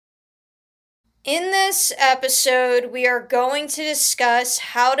In this episode, we are going to discuss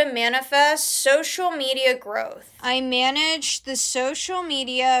how to manifest social media growth. I manage the social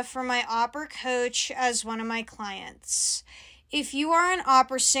media for my opera coach as one of my clients. If you are an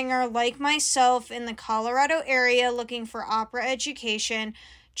opera singer like myself in the Colorado area looking for opera education,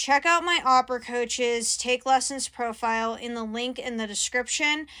 check out my opera coach's Take Lessons profile in the link in the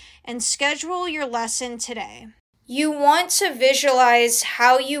description and schedule your lesson today. You want to visualize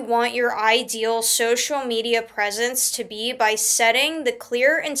how you want your ideal social media presence to be by setting the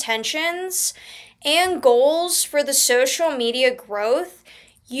clear intentions and goals for the social media growth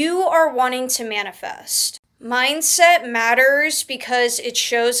you are wanting to manifest. Mindset matters because it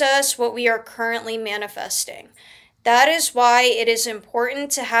shows us what we are currently manifesting. That is why it is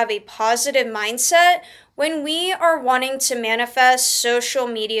important to have a positive mindset when we are wanting to manifest social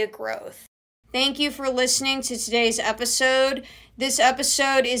media growth. Thank you for listening to today's episode. This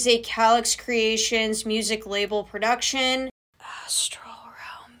episode is a Calyx Creations music label production. Astral.